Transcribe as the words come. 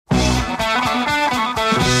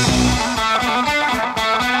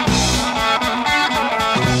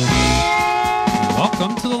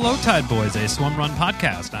Tide Boys, a swim run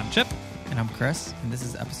podcast. I'm Chip. And I'm Chris, and this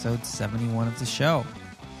is episode 71 of the show.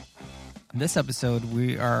 In this episode,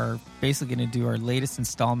 we are basically going to do our latest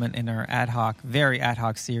installment in our very ad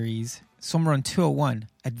hoc series, Swim Run 201,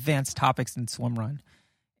 Advanced Topics in Swim Run.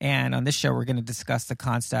 And on this show, we're going to discuss the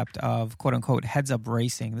concept of quote-unquote heads-up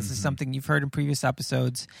racing. This is something you've heard in previous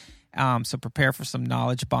episodes, so prepare for some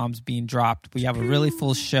knowledge bombs being dropped. We have a really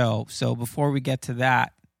full show, so before we get to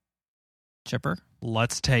that, Chipper?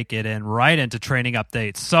 Let's take it right into training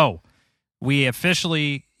updates. So, we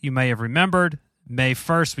officially, you may have remembered, May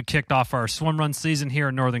 1st, we kicked off our swim run season here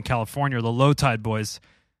in Northern California. The Low Tide Boys,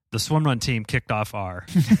 the swim run team, kicked off our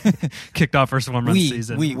swim run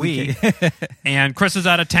season. We. And Chris is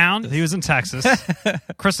out of town. He was in Texas.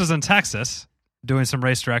 Chris was in Texas doing some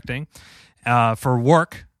race directing for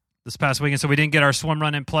work this past weekend. So we didn't get our swim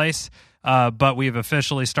run in place, but we've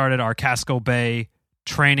officially started our Casco Bay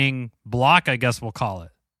training block, I guess we'll call it.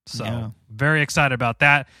 So very excited about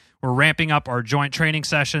that. We're ramping up our joint training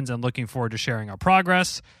sessions and looking forward to sharing our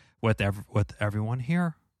progress with everyone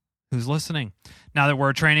here who's listening. Now that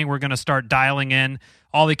we're training, we're going to start dialing in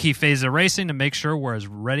all the key phases of racing to make sure we're as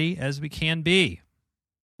ready as we can be.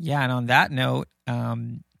 Yeah, and on that note,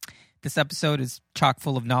 this episode is chock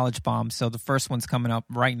full of knowledge bombs, so the first one's coming up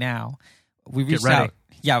right now. We reached out.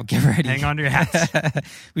 Yeah, get ready. Hang on to your hats.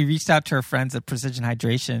 We reached out to our friends at Precision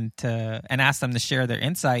Hydration and asked them to share their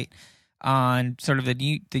insight on sort of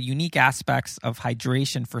the unique aspects of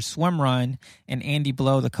hydration for swim run. And Andy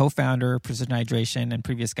Blow, the co-founder of Precision Hydration and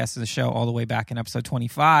previous guest of the show all the way back in episode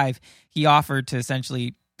 25, he offered to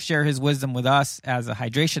essentially share his wisdom with us as a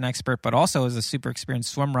hydration expert, but also as a super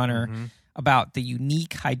experienced swim runner about the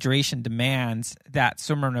unique hydration demands that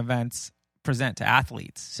swim run events present to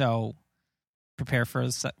athletes. So prepare for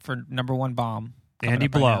number one bomb. Andy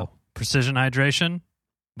Blow, Precision Hydration,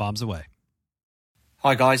 bombs away.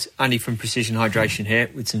 Hi guys, Andy from Precision Hydration here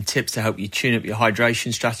with some tips to help you tune up your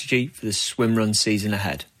hydration strategy for the swim run season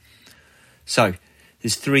ahead. So,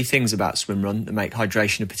 there's three things about swim run that make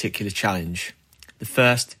hydration a particular challenge. The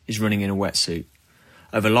first is running in a wetsuit.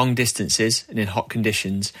 Over long distances and in hot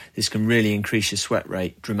conditions, this can really increase your sweat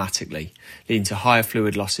rate dramatically, leading to higher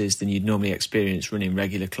fluid losses than you'd normally experience running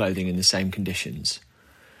regular clothing in the same conditions.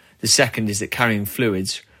 The second is that carrying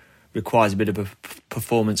fluids requires a bit of a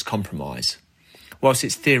performance compromise. Whilst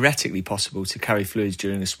it's theoretically possible to carry fluids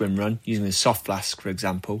during a swim run, using a soft flask for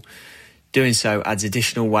example, doing so adds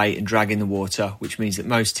additional weight and drag in the water, which means that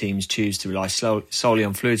most teams choose to rely solely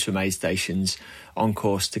on fluids from aid stations on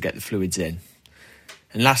course to get the fluids in.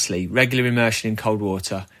 And lastly, regular immersion in cold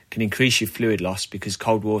water can increase your fluid loss because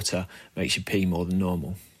cold water makes you pee more than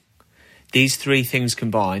normal. These three things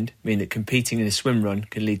combined mean that competing in a swim run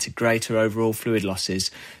can lead to greater overall fluid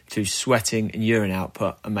losses through sweating and urine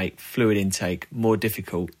output and make fluid intake more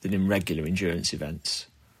difficult than in regular endurance events.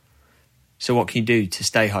 So what can you do to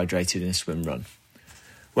stay hydrated in a swim run?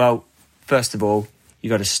 Well, first of all,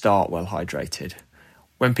 you've got to start well hydrated.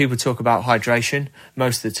 When people talk about hydration,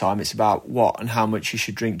 most of the time it's about what and how much you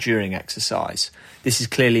should drink during exercise. This is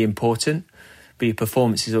clearly important, but your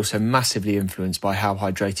performance is also massively influenced by how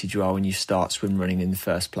hydrated you are when you start swim running in the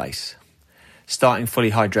first place. Starting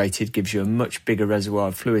fully hydrated gives you a much bigger reservoir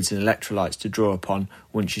of fluids and electrolytes to draw upon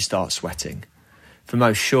once you start sweating. For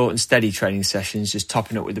most short and steady training sessions, just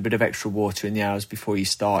topping up with a bit of extra water in the hours before you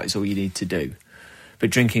start is all you need to do. But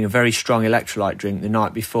drinking a very strong electrolyte drink the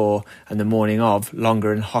night before and the morning of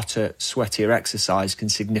longer and hotter, sweatier exercise can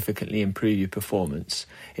significantly improve your performance.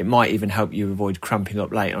 It might even help you avoid cramping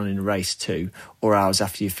up late on in a race too, or hours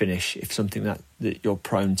after you finish, if something that you're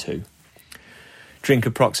prone to. Drink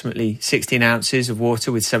approximately 16 ounces of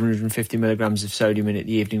water with 750 milligrams of sodium in it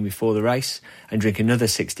the evening before the race, and drink another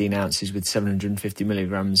 16 ounces with 750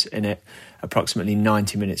 milligrams in it approximately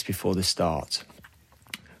 90 minutes before the start.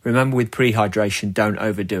 Remember, with pre-hydration, don't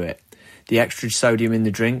overdo it. The extra sodium in the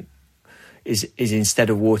drink is instead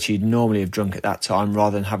of water you'd normally have drunk at that time,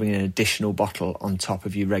 rather than having an additional bottle on top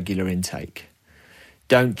of your regular intake.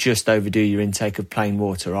 Don't just overdo your intake of plain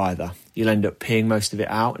water either. You'll end up peeing most of it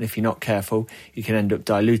out, and if you're not careful, you can end up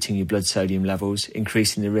diluting your blood sodium levels,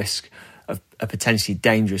 increasing the risk of a potentially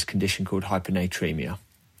dangerous condition called hyponatremia.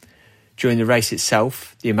 During the race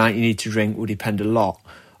itself, the amount you need to drink will depend a lot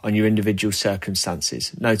on your individual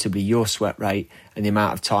circumstances, notably your sweat rate and the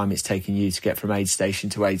amount of time it's taking you to get from aid station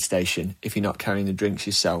to aid station if you're not carrying the drinks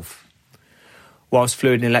yourself. Whilst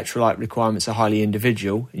fluid and electrolyte requirements are highly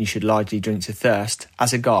individual and you should largely drink to thirst,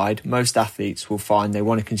 as a guide, most athletes will find they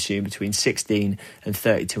want to consume between 16 and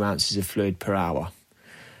 32 ounces of fluid per hour.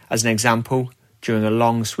 As an example, During a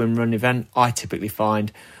long swim run event, I typically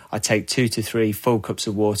find I take 2 to 3 full cups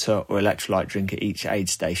of water or electrolyte drink at each aid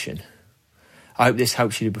station. I hope this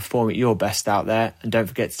helps you to perform at your best out there, and don't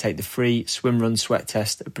forget to take the free swim run sweat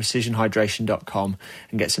test at precisionhydration.com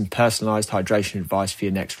and get some personalised hydration advice for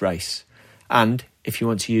your next race. And if you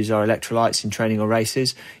want to use our electrolytes in training or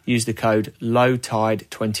races, use the code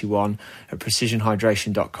LOWTIDE21 at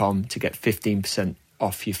precisionhydration.com to get 15%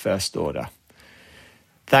 off your first order.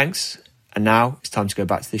 Thanks, and now it's time to go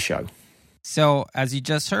back to the show. So, as you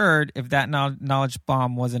just heard, if that knowledge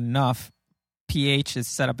bomb wasn't enough, PH has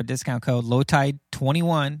set up a discount code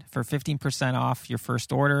LOWTIDE21 for 15% off your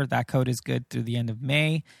first order. That code is good through the end of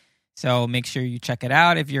May. So make sure you check it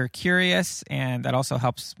out if you're curious, and that also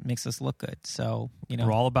makes us look good. So,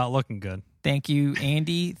 we're all about looking good. Thank you,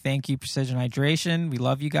 Andy. Thank you, Precision Hydration. We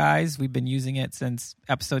love you guys. We've been using it since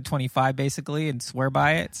episode 25, basically, and swear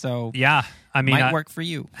by it. So yeah, I mean, might work for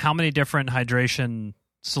you. How many different hydration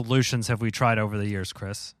solutions have we tried over the years,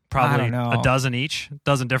 Chris? Probably I don't know. a dozen each,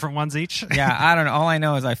 dozen different ones each. Yeah, I don't know. All I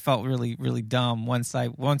know is I felt really, really dumb once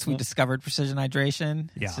we discovered Precision Hydration.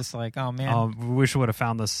 It's just like, oh man, we wish we would have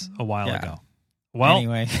found this a while ago. Well,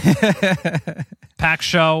 anyway, pack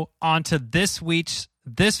show on to this week's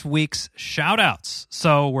shout outs.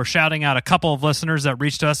 So we're shouting out a couple of listeners that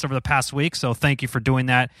reached us over the past week. So thank you for doing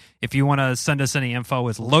that. If you want to send us any info,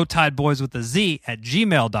 it's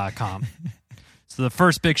lowtideboys@gmail.com. So the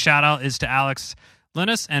first big shout out is to Alex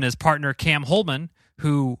Linus and his partner Cam Holman,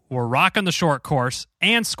 who were rocking the short course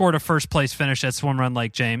and scored a first place finish at Swim Run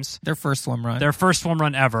Lake James. Their first swim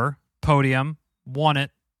run ever. Podium, won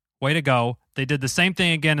it. Way to go. They did the same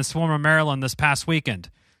thing again in Swim Run Maryland this past weekend.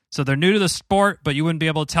 So they're new to the sport, but you wouldn't be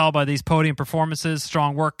able to tell by these podium performances.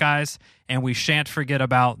 Strong work, guys. And we shan't forget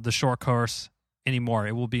about the short course anymore.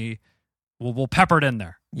 It will be, we'll pepper it in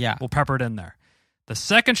there. Yeah. We'll pepper it in there. The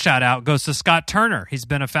second shout out goes to Scott Turner. He's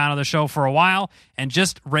been a fan of the show for a while and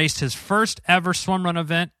just raced his first ever swim run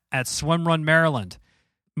event at Swim Run Maryland.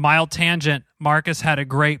 Mild tangent, Marcus had a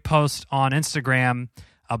great post on Instagram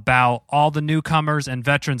about all the newcomers and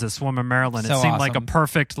veterans at Swim Run Maryland. So it seemed awesome. like a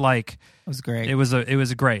perfect, it was great. It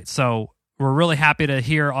was great. So we're really happy to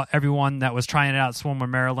hear everyone that was trying it out at Swim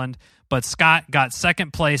Run Maryland. But Scott got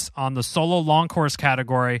second place on the solo long course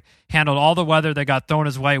category, handled all the weather that got thrown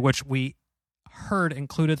his way, which we heard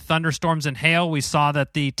included thunderstorms and hail. We saw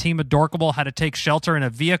that the team of Dorkable had to take shelter in a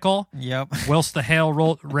vehicle whilst the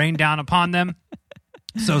hail rained down upon them.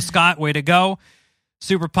 So Scott, way to go.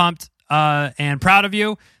 Super pumped and proud of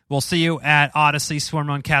you. We'll see you at Odyssey Swim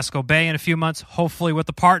Run Casco Bay in a few months, hopefully with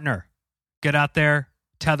a partner. Get out there,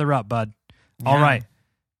 tether up, bud. Yeah. All right.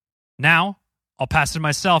 Now, I'll pass it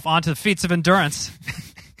myself on to the feats of endurance.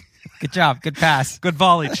 Good job. Good pass. Good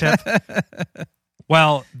volley, Chip.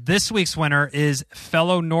 Well, this week's winner is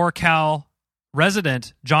fellow NorCal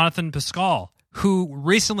resident Jonathan Pascal, who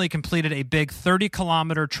recently completed a big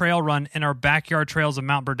 30-kilometer trail run in our backyard trails of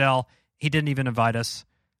Mount Burdell. He didn't even invite us.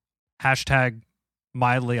 Hashtag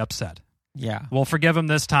mildly upset. Yeah. We'll forgive him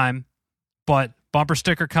this time, but bumper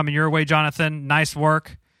sticker coming your way, Jonathan. Nice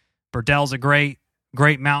work. Burdell's a great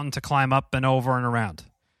mountain to climb up and over and around.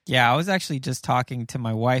 Yeah, I was actually just talking to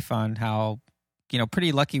my wife on how,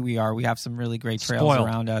 pretty lucky we are. We have some really great trails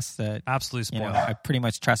around us that absolutely spoiled. I pretty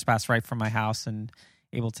much trespass right from my house and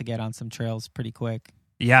able to get on some trails pretty quick.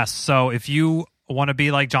 Yes. So if you want to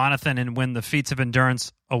be like Jonathan and win the Feats of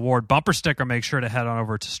Endurance Award bumper sticker, make sure to head on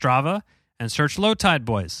over to Strava and search Low Tide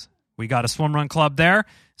Boys. We got a swim run club there,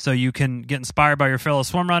 so you can get inspired by your fellow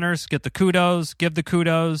swim runners, get the kudos, give the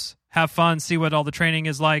kudos, have fun, see what all the training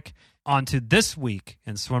is like. On to This Week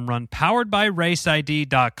in Swim Run, powered by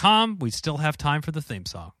RaceID.com. We still have time for the theme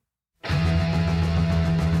song.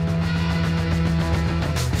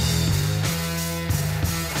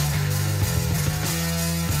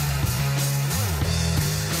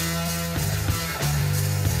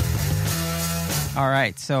 All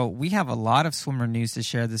right, so we have a lot of swimmer news to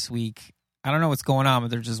share this week. I don't know what's going on, but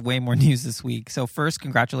there's just way more news this week. So first,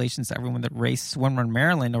 congratulations to everyone that raced Swim Run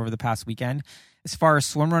Maryland over the past weekend. As far as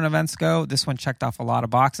swim run events go, this one checked off a lot of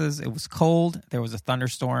boxes. It was cold, there was a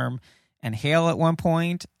thunderstorm and hail at one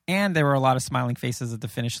point, and there were a lot of smiling faces at the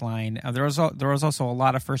finish line. There was also a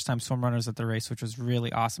lot of first-time swim runners at the race, which was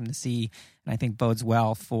really awesome to see, and I think bodes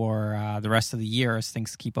well for the rest of the year as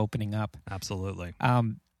things keep opening up. Absolutely.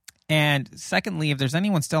 And secondly, if there's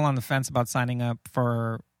anyone still on the fence about signing up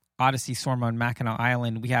for Odyssey Swim Run Mackinac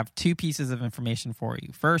Island, we have two pieces of information for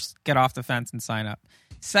you. First, get off the fence and sign up.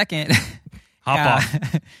 Second... Hop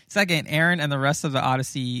off. Second, Aaron and the rest of the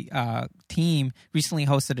Odyssey team recently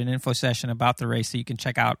hosted an info session about the race, so you can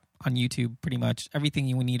check out on YouTube pretty much everything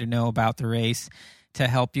you need to know about the race. to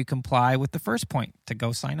help you comply with the first point, to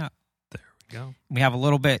go sign up. There we go. We have a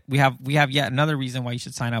little bit. We have yet another reason why you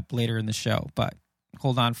should sign up later in the show, but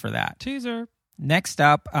hold on for that. Teaser. Next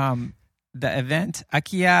up, the event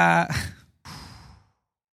Akia.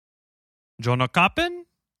 Jonokapen?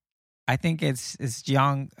 I think it's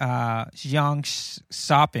Jiang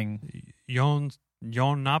Shopping. Yon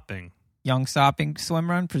Napping. Young Sopping swim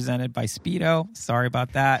run presented by Speedo. Sorry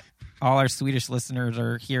about that. All our Swedish listeners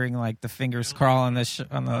are hearing like the fingers crawl on the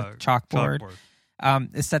chalkboard.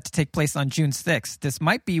 Is set to take place on June 6th. This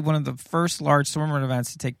might be one of the first large swim run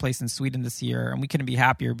events to take place in Sweden this year, and we couldn't be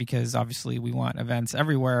happier because obviously we want events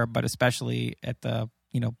everywhere, but especially at the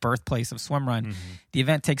birthplace of swim run. Mm-hmm. The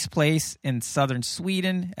event takes place in southern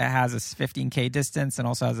Sweden. It has a 15K distance and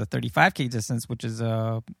also has a 35K distance, which is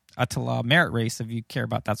a Attila merit race if you care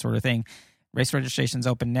about that sort of thing. Race registration's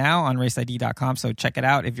open now on raceid.com, so check it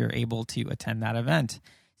out if you're able to attend that event.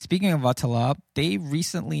 Speaking of Attila, they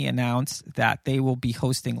recently announced that they will be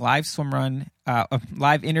hosting live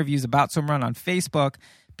interviews about swim run on Facebook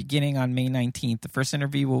beginning on May 19th. The first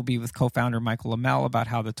interview will be with co-founder Michael Lamel about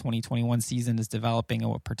how the 2021 season is developing and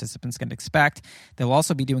what participants can expect. They'll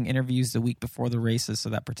also be doing interviews the week before the races so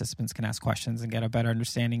that participants can ask questions and get a better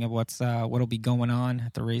understanding of what'll be going on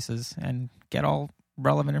at the races and get all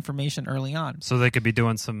relevant information early on. So they could be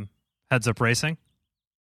doing some heads-up racing?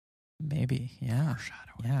 Maybe, yeah.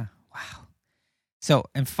 Yeah, wow. So,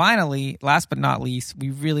 and finally, last but not least,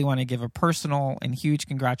 we really want to give a personal and huge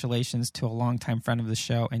congratulations to a longtime friend of the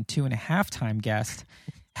show and 2.5-time guest,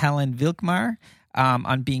 Helen Vilkmar,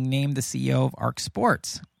 on being named the CEO of ARC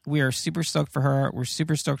Sports. We are super stoked for her. We're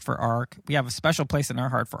super stoked for ARC. We have a special place in our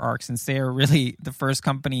heart for ARC since they are really the first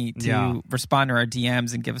company to respond to our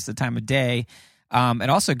DMs and give us the time of day.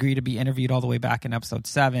 And also agree to be interviewed all the way back in episode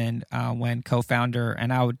 7 when co-founder,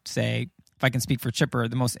 and I would say, if I can speak for Chipper,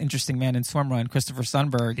 the most interesting man in swim run, Christopher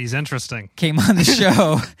Sundberg. He's interesting. Came on the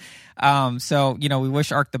show. So, we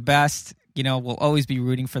wish ARC the best. We'll always be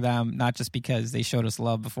rooting for them, not just because they showed us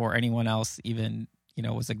love before anyone else even,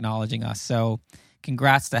 was acknowledging us. So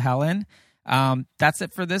congrats to Helen. That's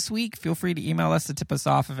it for this week. Feel free to email us to tip us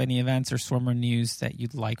off of any events or swim run news that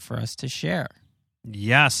you'd like for us to share.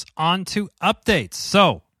 Yes, on to updates.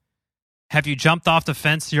 So, have you jumped off the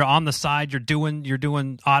fence? You're on the side. You're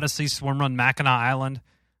doing Odyssey Swim Run Mackinac Island.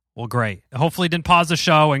 Well, great. Hopefully, you didn't pause the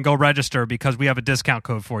show and go register because we have a discount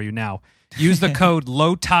code for you now. Use the code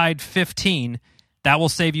LOWTIDE15. That will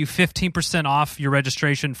save you 15% off your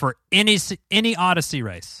registration for any Odyssey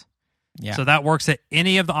race. Yeah. So that works at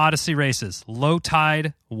any of the Odyssey races.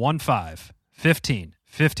 LOWTIDE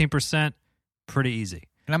 15%. Pretty easy.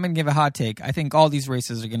 And I'm going to give a hot take. I think all these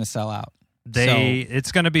races are going to sell out.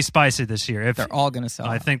 It's going to be spicy this year. They're all going to sell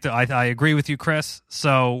out. I think that I agree with you, Chris.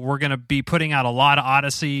 So we're going to be putting out a lot of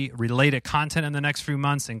Odyssey-related content in the next few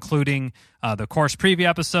months, including the course preview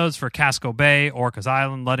episodes for Casco Bay, Orcas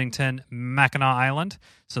Island, Ludington, Mackinac Island.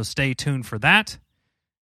 So stay tuned for that.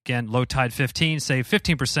 Again, Low Tide 15, save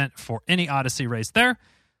 15% for any Odyssey race there.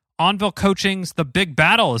 Onville Coaching's The Big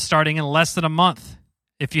Battle is starting in less than a month.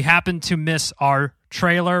 If you happen to miss our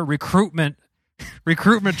trailer recruitment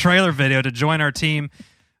trailer video to join our team,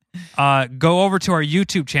 go over to our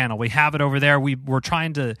YouTube channel. We have it over there. We're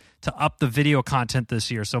trying to up the video content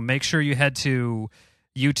this year, so make sure you head to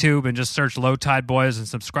YouTube and just search Low Tide Boys and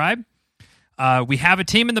subscribe. We have a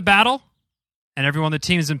team in the battle, and everyone on the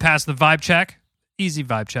team has been passed the vibe check. Easy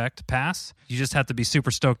vibe check to pass. You just have to be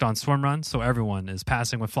super stoked on swim run, so everyone is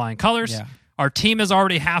passing with flying colors. Yeah. Our team is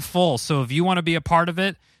already half full, so if you want to be a part of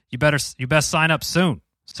it, you best sign up soon.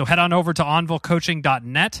 So head on over to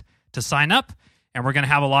onvillecoaching.net to sign up, and we're going to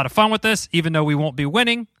have a lot of fun with this. Even though we won't be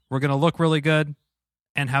winning, we're going to look really good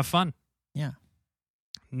and have fun. Yeah.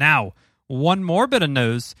 Now, one more bit of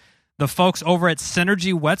news. The folks over at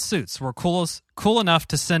Synergy Wetsuits were cool enough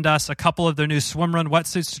to send us a couple of their new swim run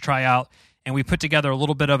wetsuits to try out, and we put together a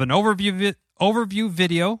little bit of an overview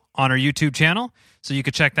video on our YouTube channel, so you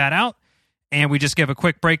could check that out. And we just give a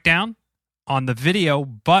quick breakdown on the video,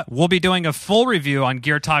 but we'll be doing a full review on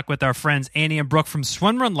Gear Talk with our friends Annie and Brooke from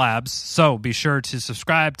Swim Run Labs, so be sure to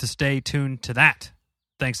subscribe to stay tuned to that.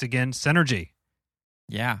 Thanks again, Synergy.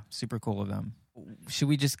 Yeah, super cool of them. Should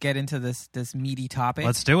we just get into this meaty topic?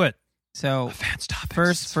 Let's do it. So, advanced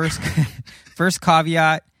topics. First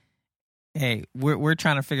caveat. Hey, we're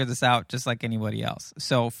trying to figure this out just like anybody else.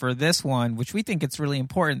 So for this one, which we think it's really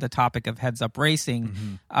important, the topic of heads up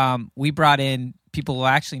racing, we brought in people who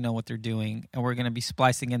actually know what they're doing, and we're going to be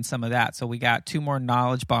splicing in some of that. So we got 2 more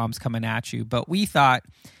knowledge bombs coming at you. But we thought,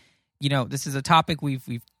 this is a topic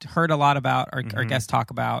we've heard a lot about, our guests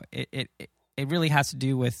talk about. It really has to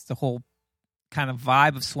do with the whole kind of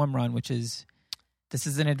vibe of swim run, which is This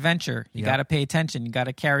is an adventure. You Yep. got to pay attention. You got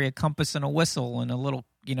to carry a compass and a whistle and a little,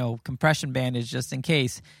 compression bandage just in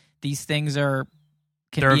case. These things They're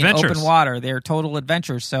be in adventures. open water. They're total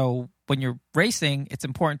adventures. So when you're racing, it's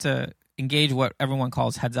important to engage what everyone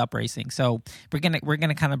calls heads-up racing. So we're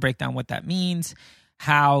gonna kind of break down what that means,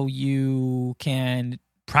 how you can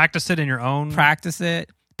Practice it in your own. practice it,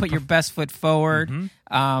 put your best foot forward.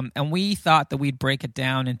 Mhm. And we thought that we'd break it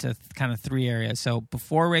down into kind of 3 areas. So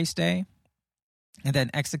before race day, and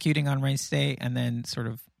then executing on race day, and then sort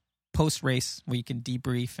of post-race where you can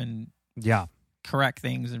debrief and Yeah. correct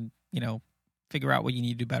things and, figure out what you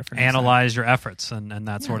need to do better for next time. Analyze your efforts and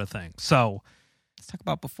that sort of thing. So Let's talk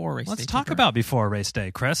about before race day. let's talk Cooper. about before race day,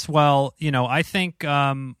 Chris. Well, I think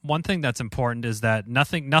one thing that's important is that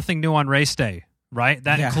nothing new on race day, right?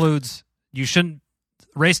 That Yeah. includes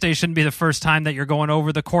race day shouldn't be the first time that you're going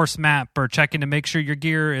over the course map or checking to make sure your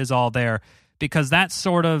gear is all there, because that's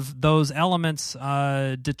sort of those elements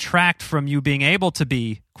detract from you being able to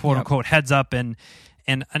be quote unquote heads up and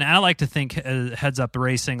I like to think heads up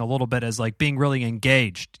racing a little bit as like being really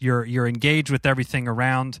engaged. You're engaged with everything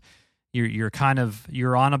around. You're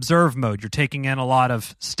on observe mode. You're taking in a lot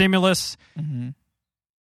of stimulus. Mm-hmm.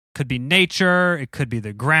 Could be nature. It could be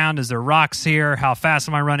the ground. Is there rocks here? How fast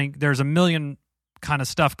am I running? There's a million kind of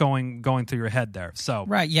stuff going through your head there. So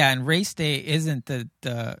Right, yeah, and race day isn't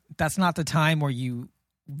that's not the time where you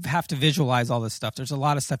have to visualize all this stuff. There's a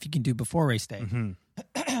lot of stuff you can do before race day. Mhm.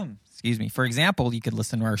 Excuse me. For example, you could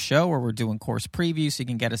listen to our show where we're doing course previews so you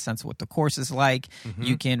can get a sense of what the course is like. Mm-hmm.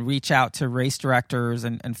 You can reach out to race directors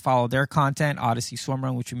and follow their content. Odyssey Swim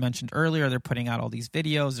Run, which we mentioned earlier, they're putting out all these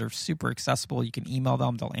videos. They're super accessible. You can email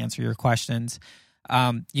them. They'll answer your questions.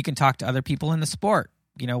 You can talk to other people in the sport.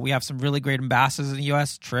 We have some really great ambassadors in the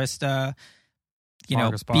U.S. Trista,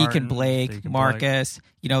 Marcus Beacon Barton, Blake, Beacon Marcus,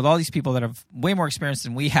 all these people that have way more experience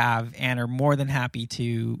than we have and are more than happy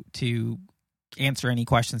to answer any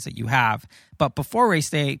questions that you have. But before race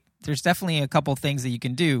day, there's definitely a couple things that you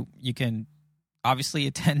can do. You can obviously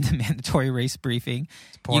attend the mandatory race briefing.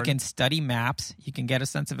 You can study maps. You can get a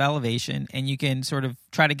sense of elevation, and you can sort of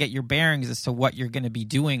try to get your bearings as to what you're going to be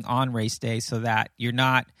doing on race day so that you're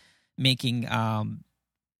not making, so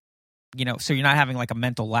you're not having like a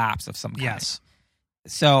mental lapse of some kind. yes.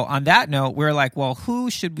 So on that note, we're like, well, who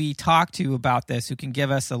should we talk to about this who can give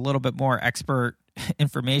us a little bit more expert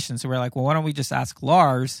information? So we're like, well, why don't we just ask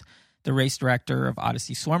Lars, the race director of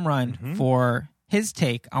Odyssey Swim Run, for his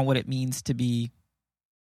take on what it means to be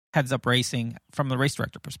heads up racing from the race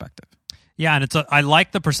director perspective. Yeah, and I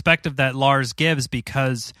like the perspective that Lars gives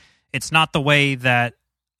because it's not the way that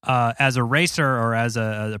as a racer or as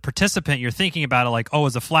a participant you're thinking about it like, oh,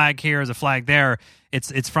 is a flag here, is a flag there.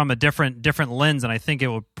 It's from a different lens, and I think it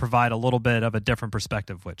will provide a little bit of a different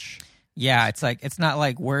perspective, which Yeah, it's not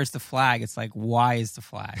like where's the flag, it's like why is the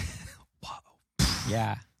flag?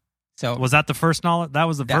 Yeah. So was that the first knowledge? That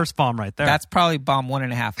was the first bomb right there. That's probably bomb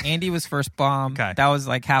 1.5. Andy was first bomb. Okay. That was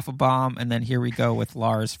like half a bomb, and then here we go with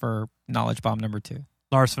Lars for knowledge bomb number 2.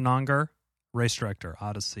 Lars Vananger, race director,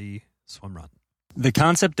 Odyssey Swim Run. The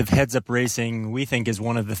concept of heads-up racing, we think, is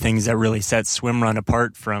one of the things that really sets swim run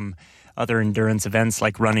apart from other endurance events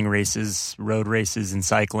like running races, road races, and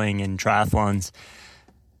cycling and triathlons.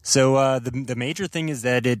 So the major thing is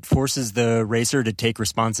that it forces the racer to take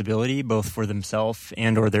responsibility both for themselves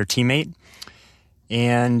and or their teammate.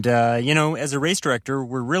 And, as a race director,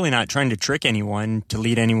 we're really not trying to trick anyone to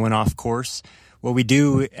lead anyone off course. What we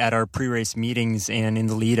do at our pre-race meetings and in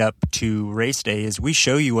the lead up to race day is we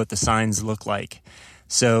show you what the signs look like.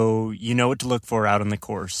 So you know what to look for out on the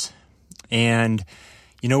course. And,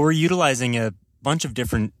 we're utilizing a bunch of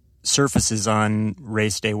different surfaces on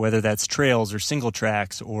race day, whether that's trails or single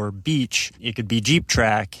tracks or beach. It could be Jeep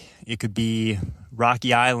track. It could be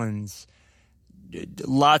rocky islands.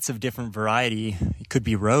 Lots of different variety. It could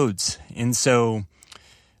be roads. And so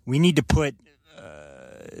we need to put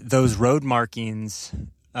those road markings,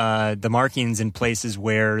 the markings in places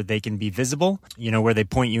where they can be visible, where they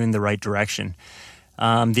point you in the right direction.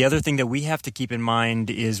 The other thing that we have to keep in mind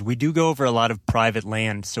is we do go over a lot of private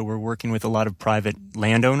land. So we're working with a lot of private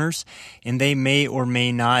landowners, and they may or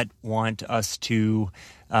may not want us to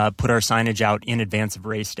put our signage out in advance of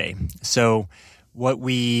race day. So what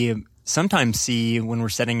we sometimes see when we're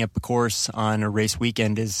setting up a course on a race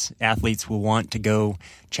weekend is athletes will want to go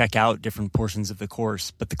check out different portions of the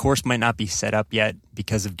course, but the course might not be set up yet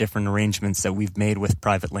because of different arrangements that we've made with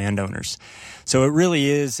private landowners. So it really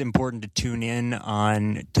is important to tune in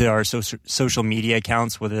to our social media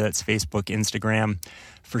accounts, whether that's Facebook, Instagram.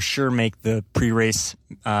 For sure, make the pre-race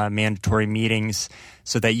mandatory meetings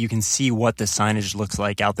so that you can see what the signage looks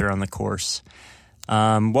like out there on the course.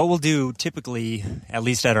 What we'll do typically, at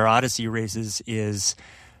least at our Odyssey races, is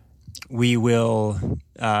we will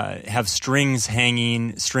have strings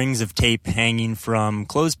of tape hanging from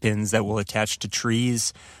clothespins that will attach to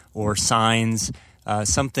trees or signs,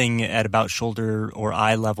 something at about shoulder or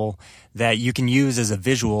eye level that you can use as a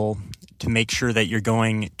visual to ensure that you're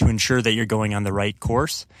going on the right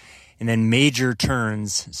course. And then major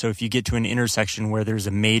turns, so if you get to an intersection where there's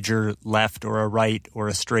a major left or a right or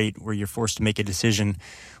a straight where you're forced to make a decision,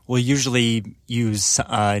 we'll usually use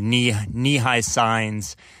knee-high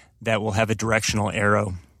signs that will have a directional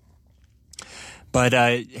arrow. But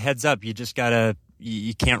heads up,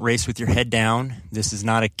 you can't race with your head down. This is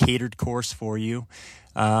not a catered course for you.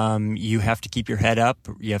 You have to keep your head up.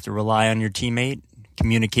 You have to rely on your teammate.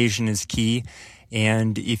 Communication is key.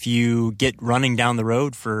 And if you get running down the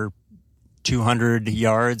road for 200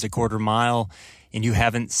 yards, a quarter mile, and you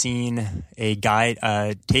haven't seen a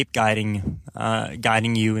tape guiding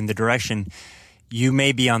you in the direction, you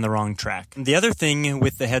may be on the wrong track. The other thing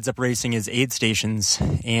with the heads-up racing is aid stations,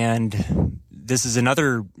 and this is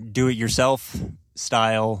another do-it-yourself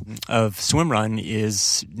style of swim run.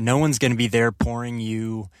 Is no one's going to be there pouring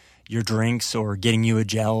you your drinks or getting you a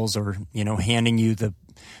gels or handing you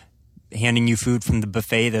food from the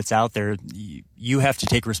buffet that's out there. You have to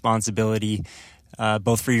take responsibility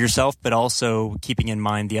both for yourself, but also keeping in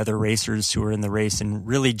mind the other racers who are in the race, and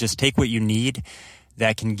really just take what you need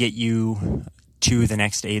that can get you to the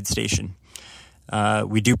next aid station.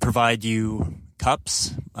 We do provide you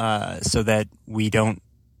cups so that we don't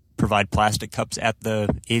provide plastic cups at the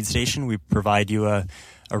aid station. We provide you a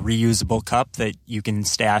reusable cup that you can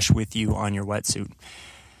stash with you on your wetsuit.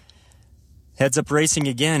 Heads up racing,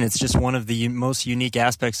 again, it's just one of the most unique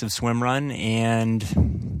aspects of swim run,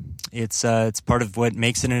 and it's part of what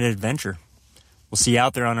makes it an adventure. We'll see you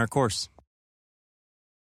out there on our course.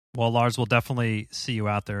 Well, Lars, we'll definitely see you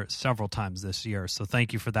out there several times this year, so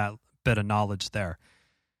thank you for that bit of knowledge there.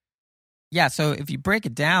 Yeah, so if you break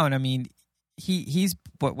it down, I mean, he's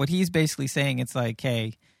what he's basically saying, it's like,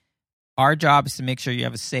 hey, our job is to make sure you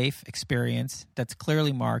have a safe experience that's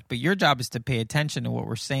clearly marked, but your job is to pay attention to what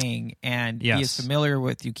we're saying and be as familiar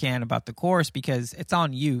with you can about the course, because it's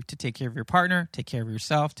on you to take care of your partner, take care of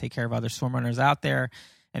yourself, take care of other swim runners out there,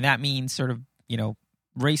 and that means sort of,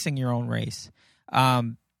 racing your own race.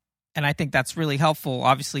 And I think that's really helpful.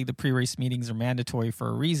 Obviously, the pre-race meetings are mandatory for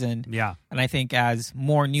a reason. Yeah. And I think as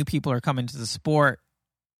more new people are coming to the sport,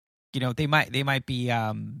 they might be,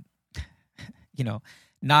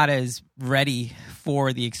 not as ready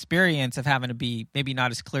for the experience of having to be maybe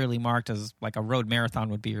not as clearly marked as like a road marathon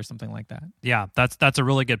would be or something like that. Yeah, that's a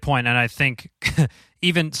really good point. And I think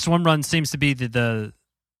even swim run seems to be the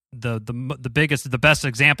biggest, the best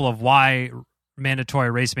example of why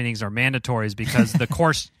mandatory race meetings are mandatory, is because the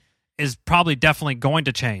course is probably definitely going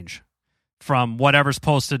to change from whatever's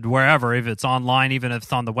posted wherever, if it's online, even if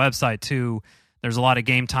it's on the website too. There's a lot of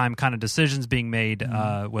game time kind of decisions being made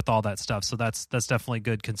with all that stuff. So that's definitely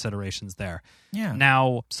good considerations there. Yeah.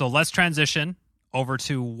 Now, so let's transition over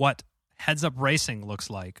to what heads up racing looks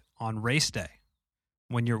like on race day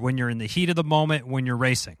when you're in the heat of the moment when you're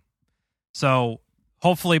racing. So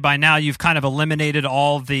hopefully by now you've kind of eliminated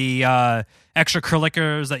all the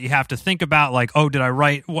extracurriculars that you have to think about, like, oh, did I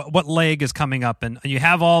write what leg is coming up, and you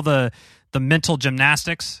have all the mental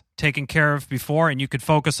gymnastics taken care of before, and you could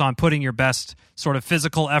focus on putting your best sort of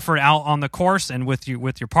physical effort out on the course and with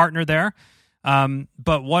your partner there.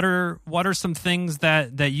 But what are some things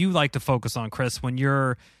that you like to focus on, Chris, when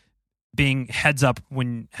you're being heads up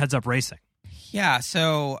racing? Yeah.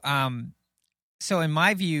 So in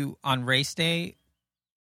my view, on race day,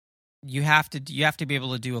 you have to be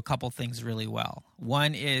able to do a couple things really well.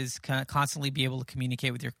 One is constantly be able to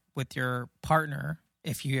communicate with your partner.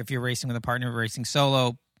 If you're racing with a partner, racing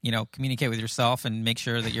solo, communicate with yourself and make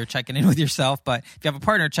sure that you're checking in with yourself. But if you have a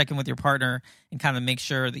partner, check in with your partner and kind of make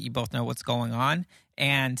sure that you both know what's going on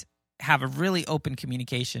and have a really open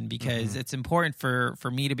communication, because it's important for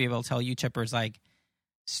me to be able to tell you chippers, like,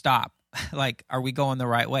 stop. Like, are we going the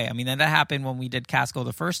right way? I mean, that happened when we did Casco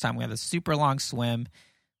the first time. We had a super long swim.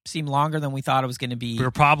 Seemed longer than we thought it was going to be. We were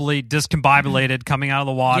probably discombobulated coming out of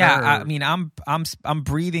the water. Yeah, I mean, I'm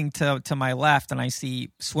breathing to my left, and I see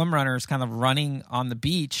swim runners kind of running on the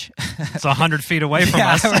beach. It's 100 feet away from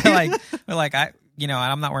us. we're like,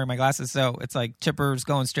 I'm not wearing my glasses, so it's like Chipper's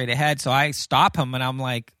going straight ahead. So I stop him, and I'm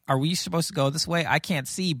like, "Are we supposed to go this way? I can't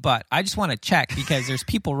see, but I just want to check because there's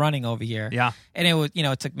people running over here." Yeah, and it was,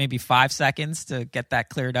 it took maybe 5 seconds to get that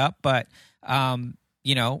cleared up, but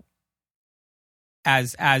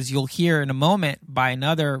As you'll hear in a moment by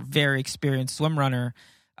another very experienced swim runner,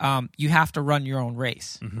 you have to run your own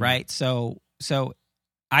race, right? So so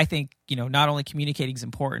I think, not only communicating is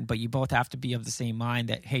important, but you both have to be of the same mind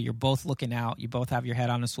that, hey, you're both looking out, you both have your head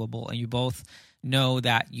on a swivel, and you both know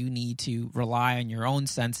that you need to rely on your own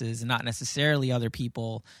senses and not necessarily other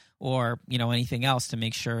people or, anything else to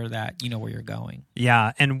make sure that you know where you're going.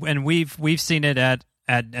 Yeah, and we've seen it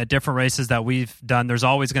at different races that we've done. There's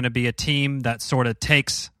always going to be a team that sort of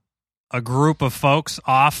takes a group of folks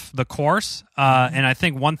off the course. And I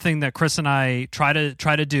think one thing that Chris and I try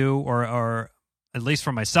to do, or at least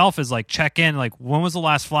for myself, is like check in, like, when was the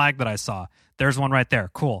last flag that I saw? There's one right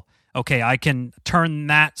there. Cool. Okay, I can turn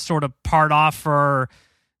that sort of part off for,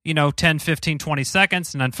 10, 15, 20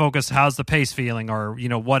 seconds and then focus, how's the pace feeling, or,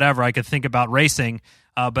 whatever. I could think about racing,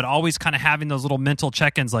 but always kind of having those little mental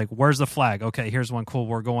check-ins, like, where's the flag? Okay, here's one. Cool,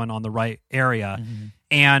 we're going on the right area. Mm-hmm.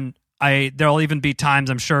 And there'll even be times,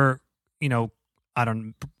 I'm sure,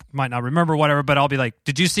 might not remember, whatever, but I'll be like,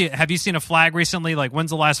 have you seen a flag recently? Like, when's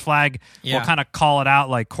the last flag? Yeah. We'll kind of call it out,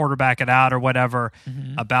 like quarterback it out or whatever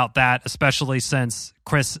about that, especially since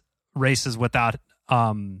Chris races without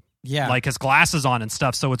like his glasses on and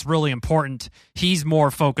stuff. So it's really important. He's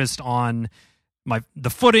more focused on the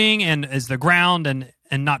footing and is the ground and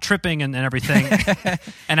not tripping and everything.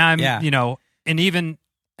 And I'm,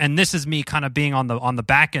 and this is me kind of being on the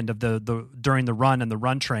back end of the during the run, and the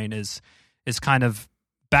run train is kind of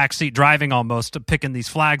backseat driving, almost picking these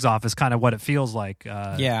flags off is kind of what it feels like.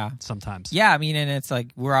 Sometimes. Yeah. I mean, and it's like,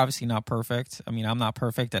 we're obviously not perfect. I mean, I'm not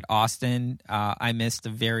perfect at Austin. I missed a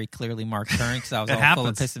very clearly marked turn because I was all full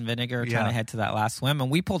of piss and vinegar trying to head to that last swim. And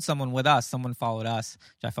we pulled someone with us. Someone followed us,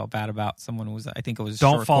 which I felt bad about. Someone was, I think it was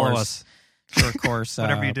Don't follow us. Short course.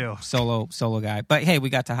 Whatever you do. Solo guy. But hey, we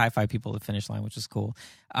got to high five people at the finish line, which is cool.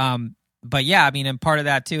 But yeah, I mean, and part of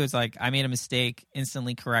that too is like, I made a mistake,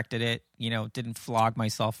 instantly corrected it, didn't flog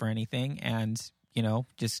myself or anything, and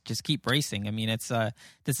just keep racing. I mean,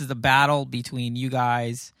 this is a battle between you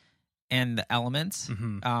guys and the elements.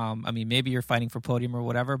 Mm-hmm. I mean, maybe you're fighting for podium or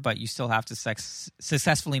whatever, but you still have to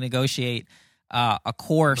successfully negotiate a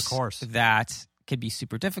course that could be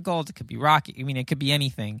super difficult. It could be rocky. I mean, it could be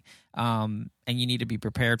anything, and you need to be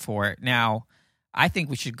prepared for it. Now, I think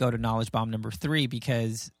we should go to knowledge bomb number 3,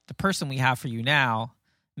 because the person we have for you now,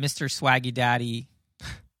 Mr. Swaggy Daddy,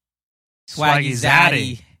 Swaggy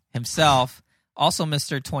Zaddy himself, also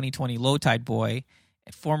Mr. 2020 Low Tide Boy,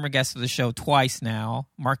 former guest of the show twice now,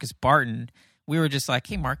 Marcus Barton. We were just like,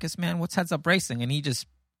 hey, Marcus, man, what's Heads Up Racing? And he just,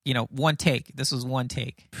 one take. This was one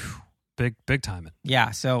take. Big timing.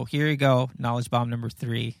 Yeah, so here you go. Knowledge bomb number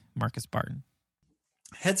 3, Marcus Barton.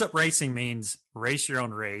 Heads Up Racing means race your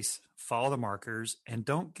own race, follow the markers, and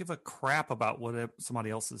don't give a crap about what somebody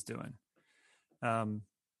else is doing.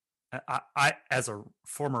 I, as a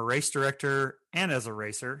former race director and as a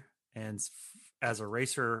racer, and as a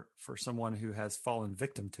racer for someone who has fallen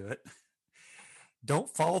victim to it, don't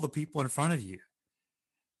follow the people in front of you.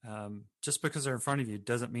 Just because they're in front of you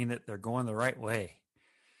doesn't mean that they're going the right way.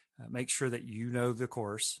 Make sure that you know the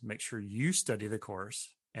course, make sure you study the course,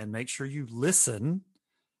 and make sure you listen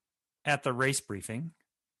at the race briefing,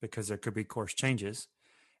 because there could be course changes,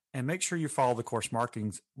 and make sure you follow the course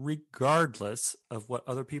markings regardless of what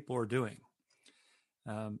other people are doing.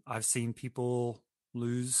 I've seen people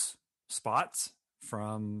lose spots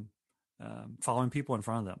from following people in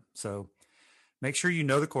front of them. So make sure you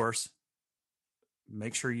know the course,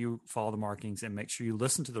 make sure you follow the markings, and make sure you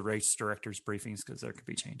listen to the race director's briefings, because there could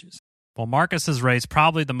be changes. Well, Marcus has raced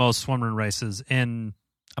probably the most swimrun races in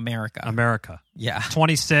America. Yeah.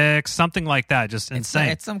 26, something like that. Just insane.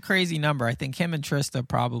 It's some crazy number. I think him and Trista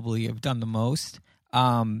probably have done the most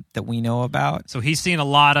that we know about. So he's seen a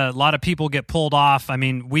lot of people get pulled off. I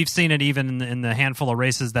mean, we've seen it even in the handful of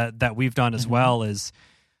races that we've done as well. Is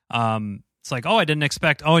it's like, oh, I didn't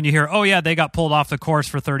expect. Oh, and you hear, oh yeah, they got pulled off the course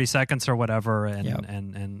for 30 seconds or whatever,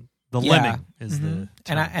 and the limbing is the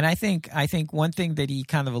term. And I think one thing that he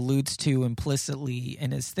kind of alludes to implicitly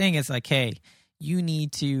in his thing is like, hey, you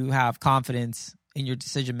need to have confidence in your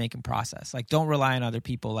decision-making process. Like, don't rely on other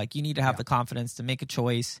people. Like, you need to have the confidence to make a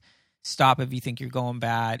choice, stop if you think you're going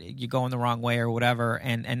bad, you're going the wrong way or whatever,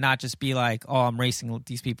 and not just be like, oh, I'm racing.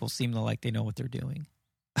 These people seem to like they know what they're doing.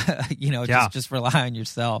 Just rely on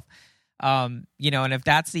yourself. And if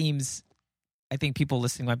that seems, I think people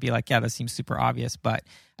listening might be like, yeah, that seems super obvious. But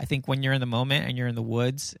I think when you're in the moment and you're in the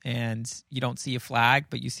woods and you don't see a flag,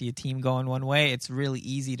 but you see a team going one way, it's really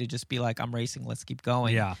easy to just be like, I'm racing, let's keep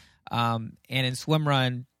going. Yeah. And in swim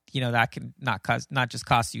run, that can not just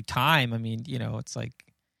cost you time. I mean, it's like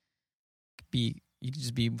you could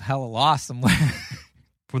just be hella lost somewhere.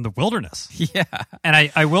 From the wilderness. Yeah. And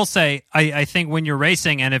I will say, I think when you're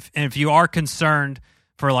racing, and if you are concerned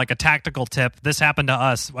for like a tactical tip, this happened to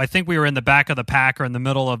us. I think we were in the back of the pack or in the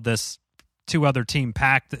middle of this 2 other team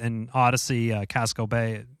packed in Odyssey, Casco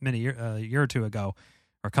Bay, a year or 2 ago,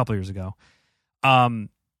 or a couple years ago.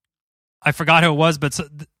 I forgot who it was, but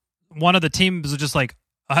one of the teams was just like,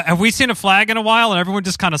 have we seen a flag in a while? And everyone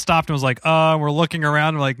just kind of stopped and was like, we're looking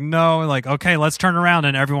around. We're like, no. We're like, okay, let's turn around.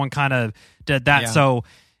 And everyone kind of did that. Yeah. So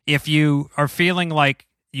if you are feeling like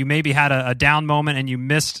you maybe had a down moment and you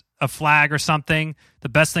missed a flag or something, the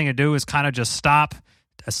best thing to do is kind of just stop,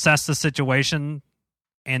 assess the situation,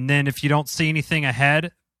 and then if you don't see anything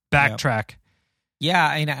ahead, backtrack.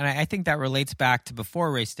 Yeah, and I think that relates back to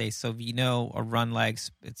before race day. So if you know a run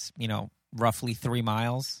leg's, it's, roughly 3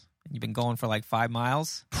 miles, and you've been going for like 5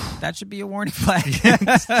 miles, that should be a warning flag.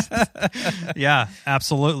 Yeah,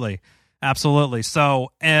 absolutely. Absolutely.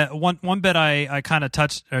 So one bit I kind of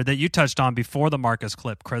touched, or that you touched on before the Marcus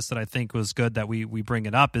clip, Chris, that I think was good that we bring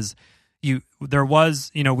it up is we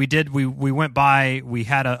went by, we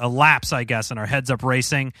had a lapse, I guess, in our heads up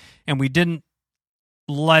racing, and we didn't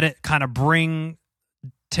let it kind of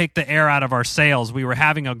take the air out of our sails. We were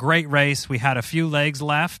having a great race. We had a few legs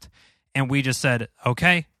left, and we just said,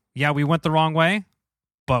 okay, yeah, we went the wrong way,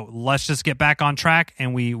 but let's just get back on track.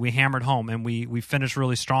 And we hammered home, and we finished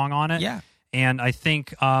really strong on it. Yeah. And I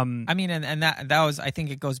think, and that was, I think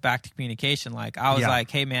it goes back to communication. Like I was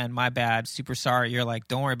like, hey man, my bad, super sorry. You're like,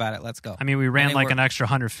 don't worry about it. Let's go. I mean, we ran like an extra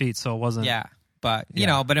 100 feet, so it wasn't. Yeah. But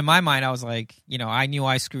but in my mind, I was like, I knew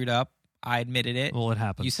I screwed up. I admitted it. Well, it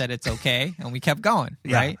happened. You said it's okay, and we kept going,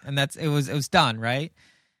 Yeah. right? And it was done, right?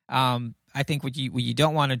 I think what you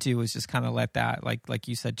don't want to do is just kind of let that, like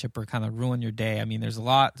you said, Chipper, kind of ruin your day. I mean, there's a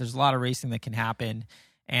lot of racing that can happen,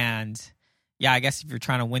 and yeah, I guess if you're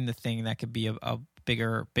trying to win the thing, that could be a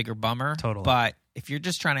bigger bummer. Totally. But if you're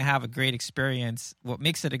just trying to have a great experience, what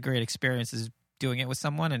makes it a great experience is doing it with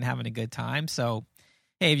someone and having a good time. So,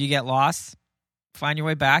 hey, if you get lost, find your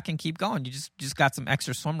way back and keep going. You just got some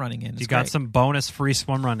extra swim running in. It's you got great. some bonus free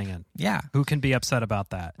swim running in. Yeah. Who can be upset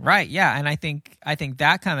about that? Right. Yeah. And I think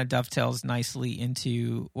that kind of dovetails nicely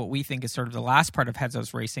into what we think is sort of the last part of heads up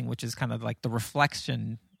racing, which is kind of like the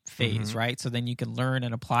reflection phase, right? So then you can learn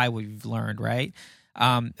and apply what you've learned, right?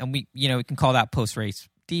 And we can call that post race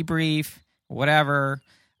debrief, whatever,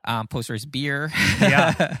 post race beer.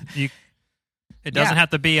 Yeah. It doesn't have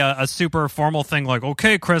to be a super formal thing like,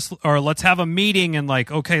 okay, Chris, or let's have a meeting and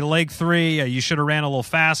like, okay, leg 3, you should have ran a little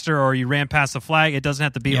faster or you ran past the flag. It doesn't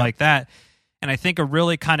have to be like that. And I think a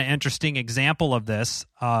really kind of interesting example of this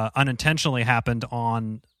unintentionally happened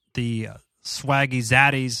on the Swaggy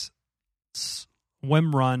Zaddy's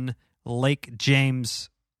swim run Lake James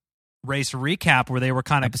race recap, where they were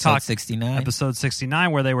kind of episode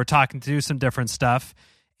 69, where they were talking to do some different stuff.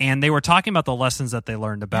 And they were talking about the lessons that they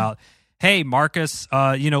learned about, hey, Marcus,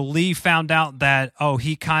 Lee found out that,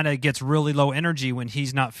 he kind of gets really low energy when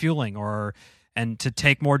he's not fueling, and to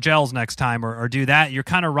take more gels next time or do that. You're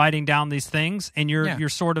kind of writing down these things, and you're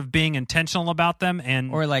sort of being intentional about them.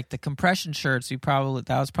 Or like the compression shirts, that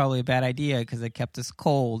was probably a bad idea because it kept us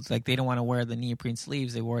cold. Like they don't want to wear the neoprene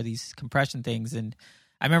sleeves. They wore these compression things. And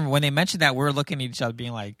I remember when they mentioned that, we were looking at each other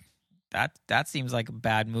being like, that seems like a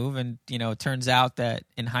bad move. And, it turns out that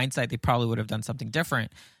in hindsight, they probably would have done something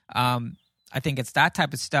different. I think it's that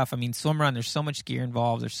type of stuff. I mean, swim run, there's so much gear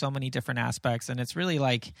involved. There's so many different aspects. And it's really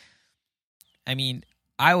like,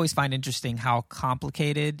 I always find interesting how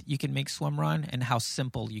complicated you can make swim run and how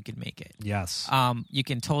simple you can make it. Yes. You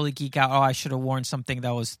can totally geek out. I should have worn something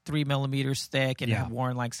that was 3 millimeters thick and have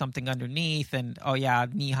worn like something underneath. And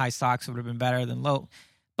knee-high socks would have been better than low.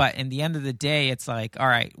 But in the end of the day, it's like, all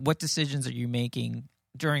right, what decisions are you making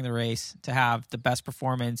during the race to have the best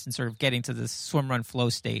performance and sort of getting to this swim run flow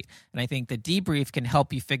state? And I think the debrief can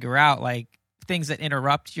help you figure out like things that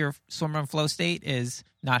interrupt your swim run flow state is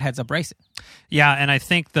not heads up racing. Yeah, and I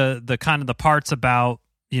think the kind of the parts about,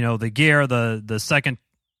 the gear, the second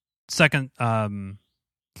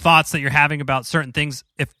thoughts that you're having about certain things,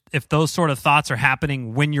 if those sort of thoughts are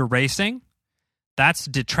happening when you're racing, that's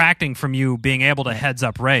detracting from you being able to heads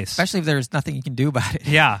up race. Especially if there's nothing you can do about it.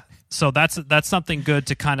 Yeah. So that's something good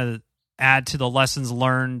to kind of add to the lessons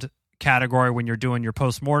learned category when you're doing your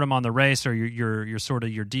postmortem on the race, or your sort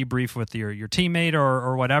of your debrief with your teammate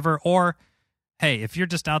or whatever. Or hey, if you're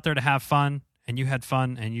just out there to have fun and you had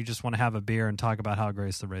fun and you just want to have a beer and talk about how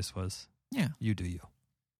great the race was, you do you.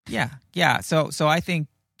 Yeah. So I think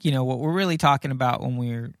what we're really talking about when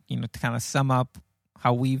we're to kind of sum up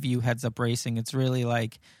how we view heads up racing, it's really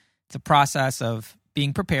like it's a process of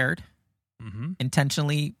being prepared,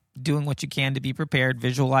 intentionally doing what you can to be prepared,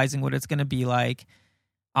 visualizing what it's going to be like,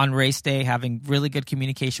 on race day, having really good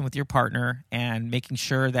communication with your partner and making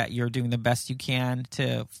sure that you're doing the best you can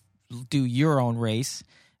to do your own race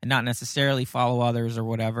and not necessarily follow others or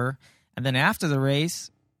whatever. And then after the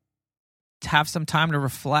race, have some time to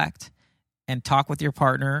reflect and talk with your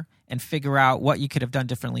partner and figure out what you could have done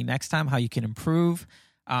differently next time, how you can improve,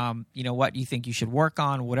 what you think you should work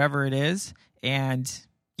on, whatever it is. And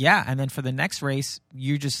and then for the next race,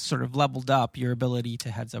 you just sort of leveled up your ability to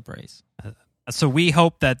heads up race. So we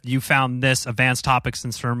hope that you found this Advanced Topics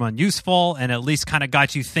in Swim Run useful and at least kind of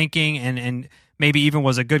got you thinking and maybe even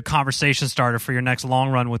was a good conversation starter for your next long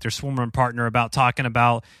run with your swim run partner about talking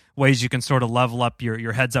about ways you can sort of level up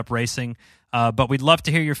your heads up racing. But we'd love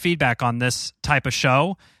to hear your feedback on this type of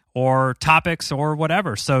show or topics or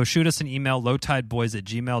whatever. So shoot us an email,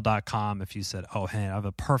 lowtideboys@gmail.com if you said, oh, hey, I have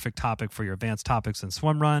a perfect topic for your Advanced Topics in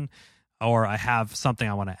Swim Run, or I have something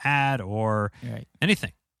I want to add, or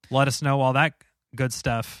anything. Let us know all that good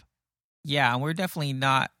stuff. Yeah, and we're definitely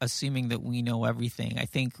not assuming that we know everything. I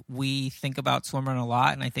think we think about swimrun a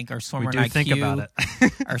lot, and I think our swimrun IQ, think about it.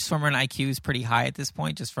 Our swimrun IQ is pretty high at this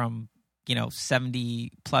point, just from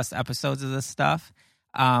 70 plus episodes of this stuff.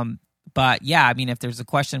 But yeah, I mean, if there's a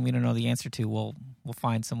question we don't know the answer to, we'll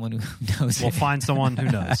find someone who knows. We'll find someone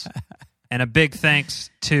who knows. And a big thanks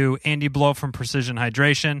to Andy Blow from Precision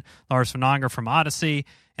Hydration, Lars Vananger from Odyssey,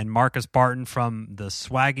 and Marcus Barton from the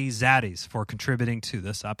Swaggy Zaddies for contributing to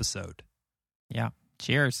this episode. Yeah.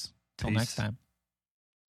 Cheers. Till Peace. next time.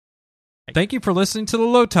 Thank you for listening to the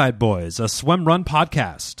Low Tide Boys, a swim run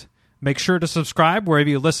podcast. Make sure to subscribe wherever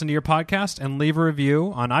you listen to your podcast and leave a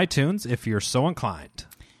review on iTunes if you're so inclined.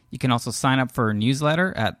 You can also sign up for a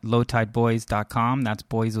newsletter at lowtideboys.com. That's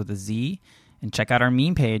boys with a Z. And check out our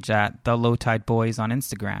meme page at The Low Tide Boys on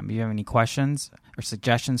Instagram. If you have any questions or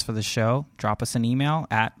suggestions for the show, drop us an email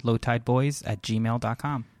at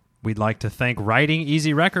lowtideboys@gmail.com. We'd like to thank Writing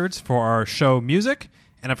Easy Records for our show music,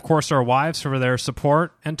 and of course our wives for their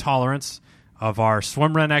support and tolerance of our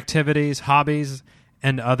swim run activities, hobbies,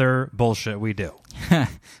 and other bullshit we do.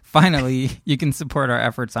 Finally, you can support our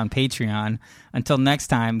efforts on Patreon. Until next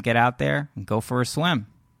time, get out there and go for a swim.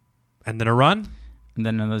 And then a run. And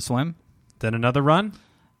then another swim. Then another run.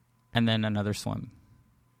 And then another swim.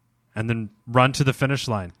 And then run to the finish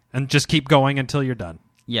line. And just keep going until you're done.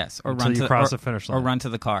 Yes, or until run you to cross the finish line. Or run to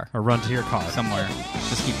the car. Or run to your car. Somewhere.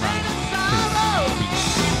 Just keep running.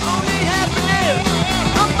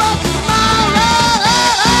 Peace.